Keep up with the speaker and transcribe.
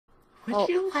Would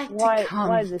you like to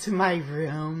come to my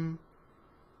room?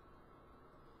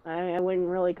 I wouldn't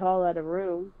really call that a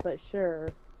room, but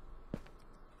sure.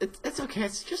 It's okay,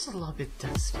 it's just a little bit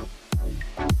dusty.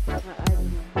 I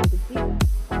can see that.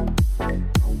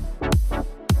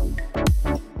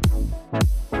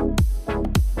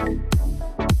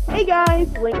 Hey guys,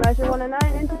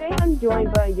 LinkMaster109, and today I'm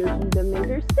joined by Yoshi the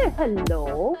Maker. Say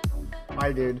hello.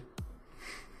 Hi, dude.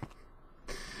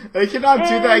 I cannot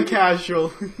do that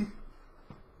casual.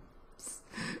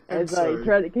 As I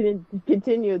try to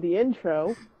continue the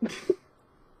intro.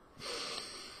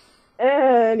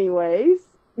 Anyways.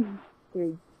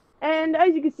 And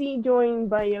as you can see, joined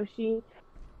by Yoshi,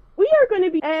 we are going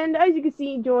to be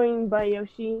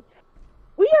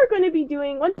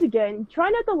doing, once again, Try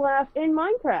Not to Laugh in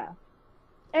Minecraft.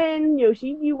 And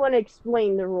Yoshi, you want to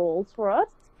explain the rules for us?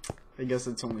 I guess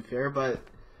it's only fair, but,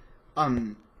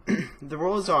 the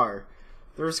rules are,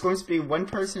 there's going to be one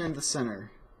person in the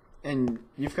center, and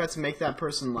you've got to make that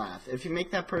person laugh. If you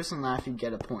make that person laugh, you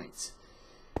get a point.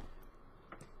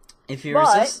 If you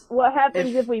resist, what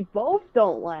happens if we both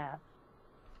don't laugh?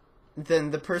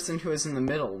 Then the person who is in the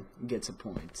middle gets a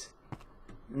point.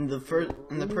 And the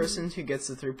person who gets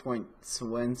the 3 points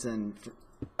wins, and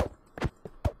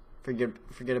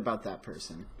forget about that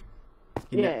person.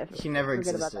 He never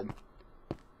existed.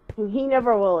 He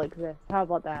never will exist. How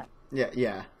about that?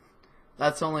 Yeah.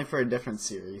 That's only for a different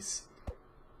series.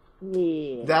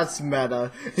 Yeah. That's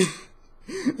meta.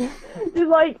 It's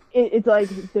like it's like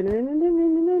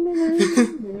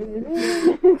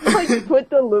put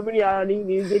the Illuminati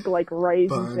music like right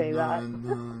and say that.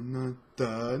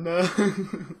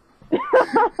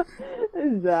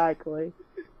 Exactly.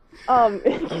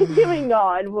 Continuing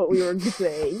on what we were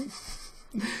saying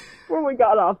before we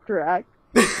got off track.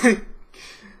 But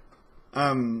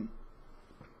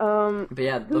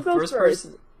yeah, the first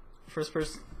person.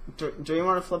 Do you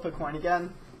want to flip a coin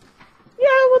again? Yeah,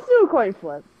 let's do a coin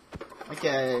flip.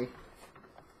 Okay.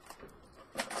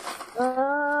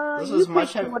 This is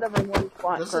much heavier. Whatever one you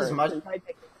want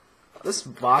This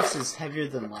box is heavier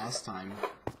than last time.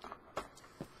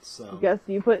 So. Guess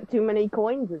you put too many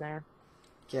coins in there.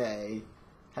 Okay.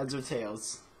 Heads or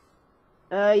tails?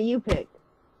 You pick.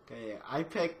 Okay, I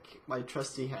pick my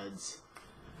trusty heads.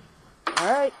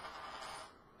 Alright.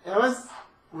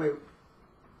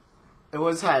 It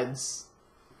was heads.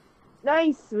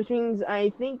 Nice, which means I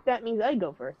think that means I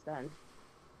go first then.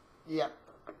 Yep.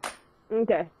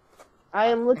 Okay. I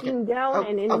am looking down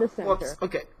and in the center. Whoops.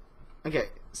 Okay,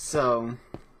 so...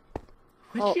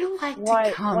 Would you like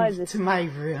to come to my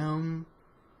room?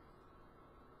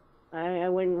 I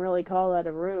wouldn't really call that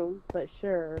a room, but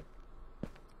sure.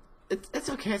 It's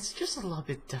okay, it's just a little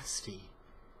bit dusty.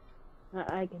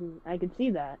 I can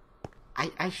see that.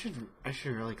 I should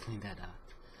really clean that up.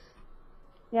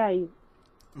 Yeah,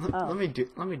 Let me do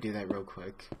that real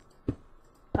quick.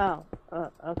 Oh,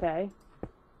 okay.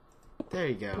 There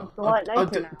you go.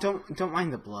 Don't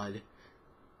mind the blood.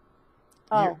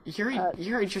 Oh,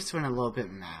 Yuri just went a little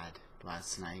bit mad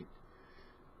last night.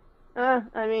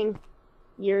 I mean,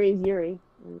 Yuri's Yuri.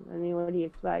 I mean, what do you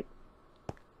expect?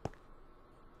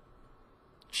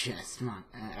 Just not.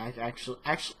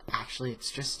 Actually,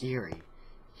 it's just Yuri.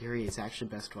 Yuri is actually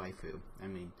best waifu.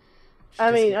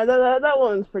 That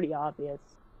one's pretty obvious.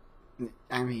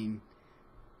 I mean,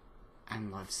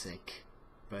 I'm lovesick,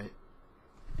 but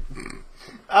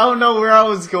I don't know where I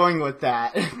was going with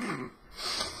that.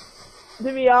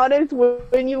 To be honest,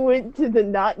 when you went to the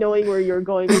not knowing where you were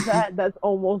going with that, that's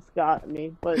almost got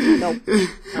me. But nope.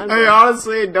 I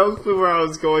honestly had no clue where I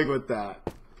was going with that.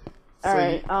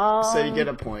 Alright, so you get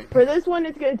a point. For this one,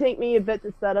 it's going to take me a bit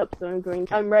to set up, so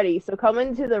I'm ready. So come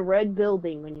into the red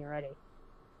building when you're ready.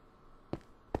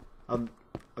 Okay.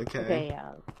 Okay,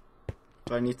 yeah.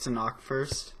 Do I need to knock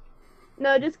first?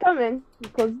 No, just come in.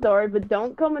 Close the door, but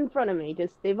don't come in front of me.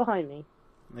 Just stay behind me.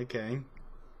 Okay.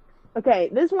 Okay,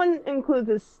 this one includes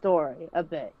a story a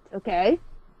bit, okay?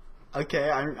 Okay,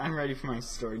 I'm ready for my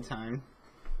story time.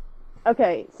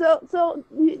 Okay, so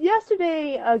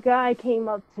yesterday a guy came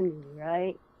up to me,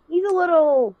 right? He's a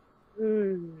little,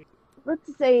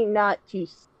 let's say not too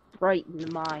straight in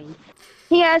the mind.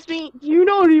 He asked me, do you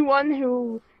know anyone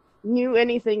who knew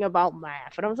anything about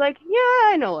math? And I was like, yeah,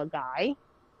 I know a guy.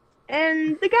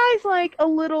 And the guy's like a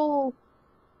little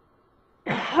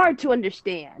hard to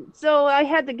understand, so I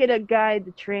had to get a guy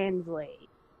to translate.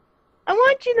 I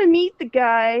want you to meet the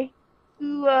guy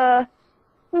who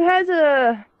has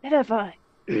a bit of a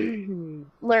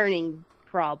learning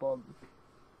problem.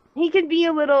 He can be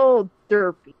a little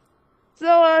derpy. So,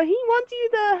 he wants you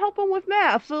to help him with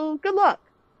math, so good luck.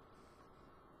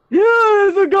 Yeah,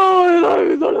 it's a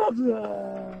guy.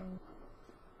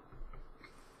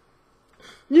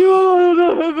 You want to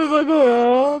help me with my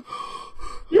math?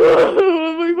 You want to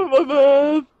help me with my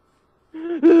math?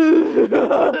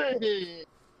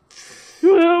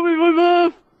 You want to help me with my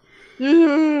math?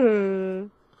 Yeah.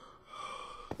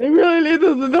 I really need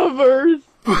those numbers.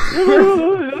 I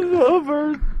really need those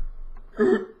numbers.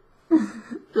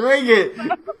 Dang it!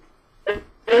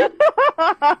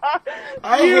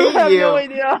 I You hate have you. no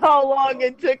idea how long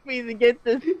it took me to get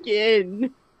the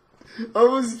skin. I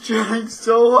was trying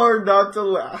so hard not to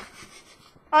laugh.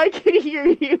 I could hear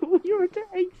you. You were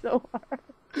trying so hard.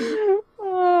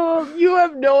 Oh, you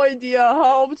have no idea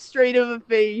how straight of a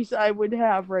face I would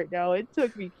have right now. It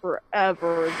took me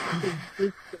forever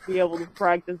to be able to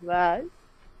practice that.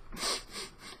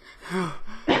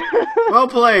 Well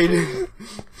played.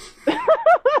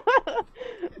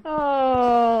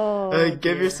 Oh. Give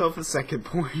dear. yourself a second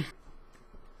point.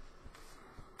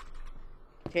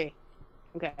 Okay.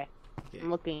 I'm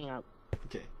looking up.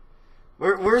 Okay.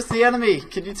 Where's the enemy?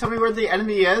 Can you tell me where the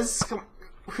enemy is? Come,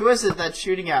 who is it that's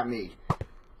shooting at me?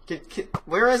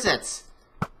 Where is it?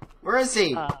 Where is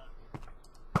he?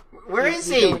 Where is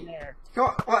he's he? over there.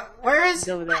 Where is? He's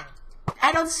over there.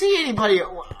 I don't see anybody.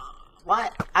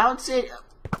 What? I don't see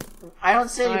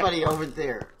anybody over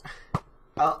there.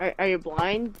 Are you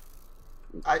blind?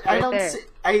 I don't there. see.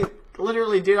 I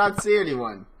literally do not see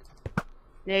anyone.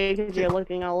 Yeah, because you're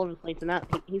looking all over the place, and that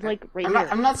he's like right here.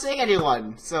 I'm not seeing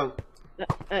anyone. So.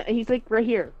 He's like right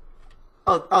here.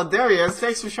 Oh, there he is.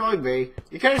 Thanks for showing me.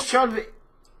 You could have shown me.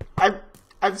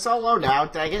 I'm so low now.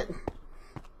 Dang it.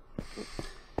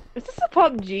 Is this a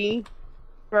PUBG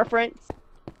reference?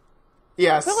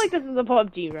 Yes. I feel like this is a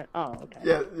PUBG. Oh, okay.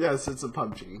 Yeah. Yes, it's a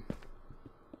PUBG.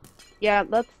 Yeah,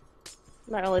 that's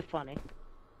not really funny.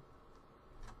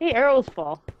 Hey, arrows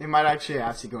fall. It might actually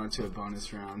have to go into a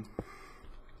bonus round.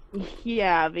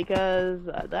 Yeah, because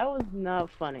that was not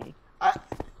funny.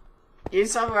 You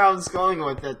saw where I was going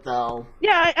with it, though.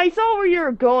 Yeah, I saw where you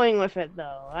were going with it,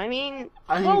 though. I mean,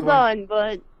 well done,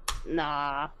 but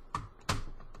nah.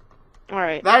 All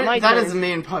right, that is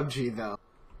me in PUBG, though.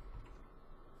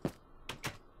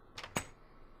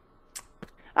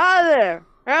 Hi there.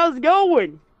 How's it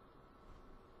going?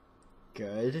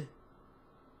 Good.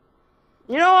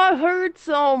 You know, I've heard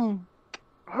some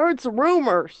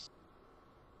rumors.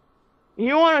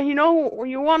 You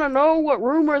wanna know what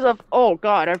rumors of? Oh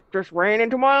God, I just ran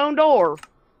into my own door.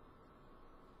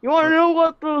 You wanna know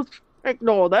what those?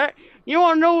 Ignore that. You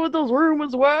wanna know what those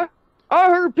rumors were? I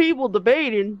heard people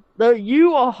debating that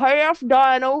you are half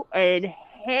dino and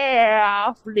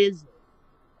half lizard.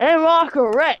 Am I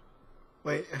correct?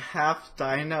 Wait, half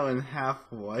dino and half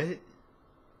what?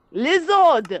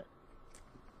 Lizard.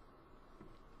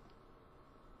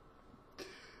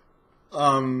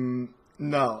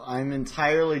 No, I'm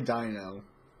entirely dino.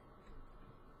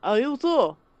 Are you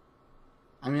sure?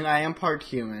 I mean, I am part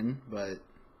human, but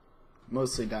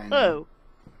mostly dino. Oh.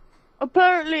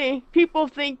 Apparently, people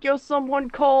think you're someone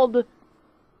called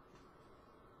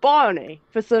Barney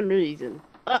for some reason.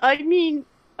 I mean,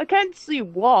 I can't see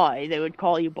why they would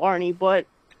call you Barney, but...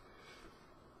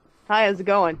 Hi, how's it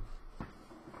going?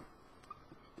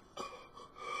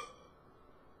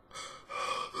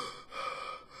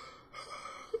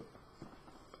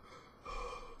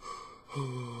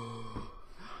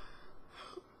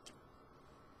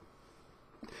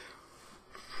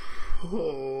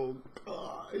 Oh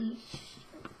gosh.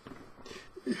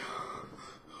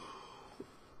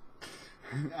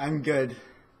 I'm good.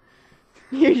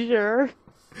 You sure?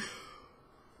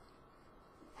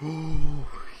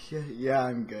 Yeah,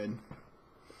 I'm good.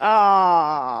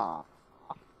 Ah.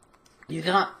 You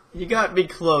got me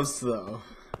close though.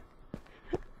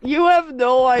 You have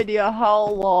no idea how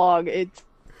long it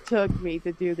took me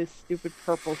to do this stupid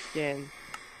purple skin.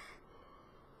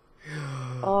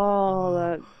 Oh,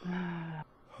 that...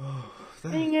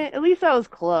 Dang it, at least I was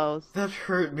close. That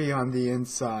hurt me on the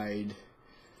inside.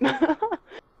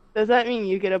 Does that mean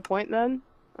you get a point then?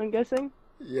 I'm guessing?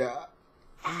 Yeah.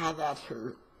 That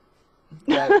hurt.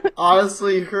 That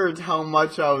honestly hurt how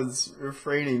much I was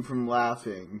refraining from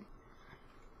laughing.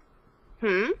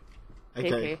 Okay,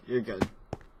 Okay. you're good.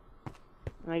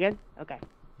 Am I good? Okay.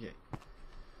 Yeah.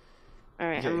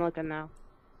 Alright, Okay. I'm looking now.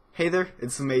 Hey there,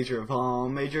 it's the Major of all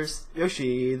majors,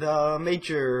 Yoshi the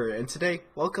Major, and today,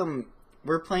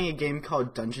 we're playing a game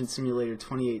called Dungeon Simulator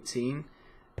 2018.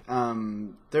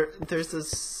 There's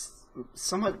this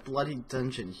somewhat bloody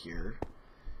dungeon here.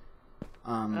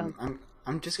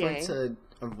 I'm just going to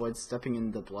avoid stepping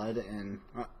in the blood and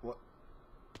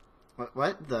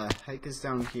what the heck is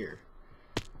down here?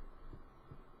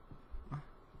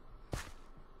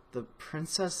 The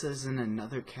princess is in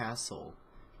another castle.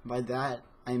 By that,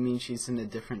 I mean she's in a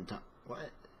different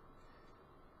what?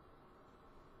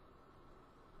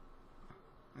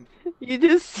 You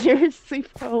just seriously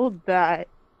told that.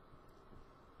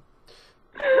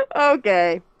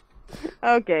 Okay.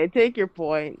 Okay, take your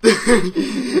point.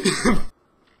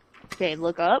 Okay,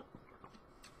 look up.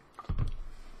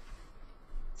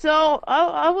 So,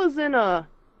 I'm in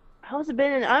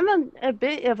a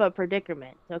bit of a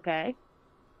predicament, okay?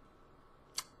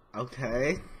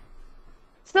 Okay.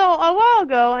 So, a while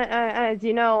ago, as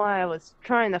you know, I was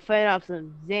trying to fight off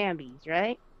some zombies,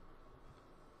 right?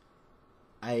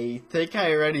 I think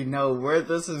I already know where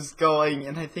this is going,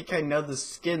 and I think I know the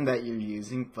skin that you're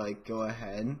using, but go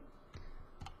ahead.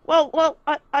 Well,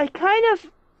 I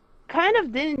kind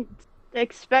of didn't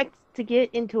expect to get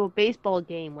into a baseball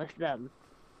game with them.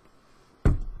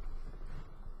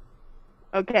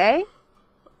 Okay?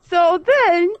 So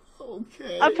then,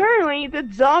 Okay. apparently, the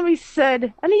zombie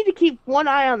said, I need to keep one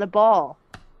eye on the ball.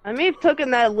 I may have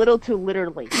taken that a little too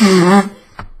literally.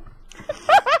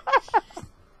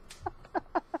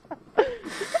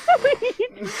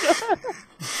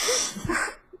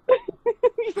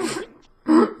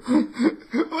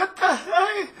 What the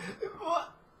heck?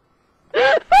 What?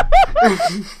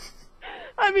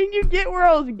 I mean, you get where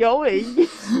I was going.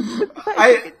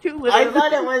 I I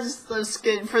thought it was the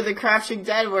skin for the Crashing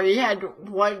Dead where he had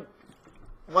one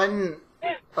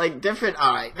like different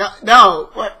eye. No,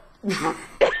 what? This is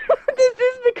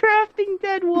the Crafting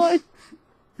Dead one.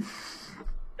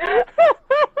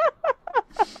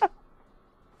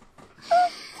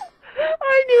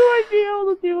 I knew I'd be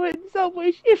able to do it in some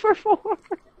way, shape, or form.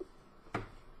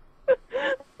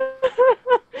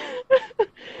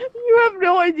 You have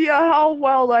no idea how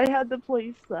well I had to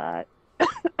place that.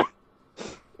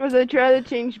 As I try to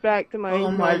change back to my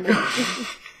Oh my normal. God.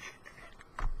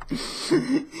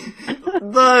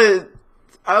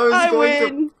 I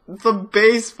win. The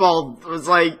baseball was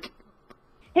like.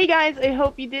 Hey guys, I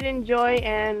hope you did enjoy,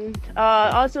 and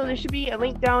also there should be a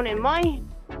link down in my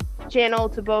channel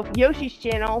to both Yoshi's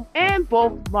channel and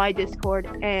both my Discord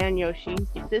and Yoshi's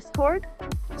Discord.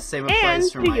 Same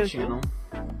applies for my Yoshi. channel.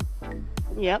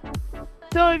 Yep.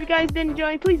 So if you guys did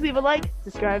enjoy, please leave a like,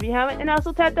 subscribe if you haven't, and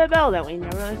also tap that bell. That way you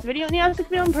never miss a video. And you also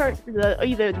can film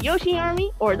either the Yoshi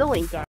Army or the Link Army.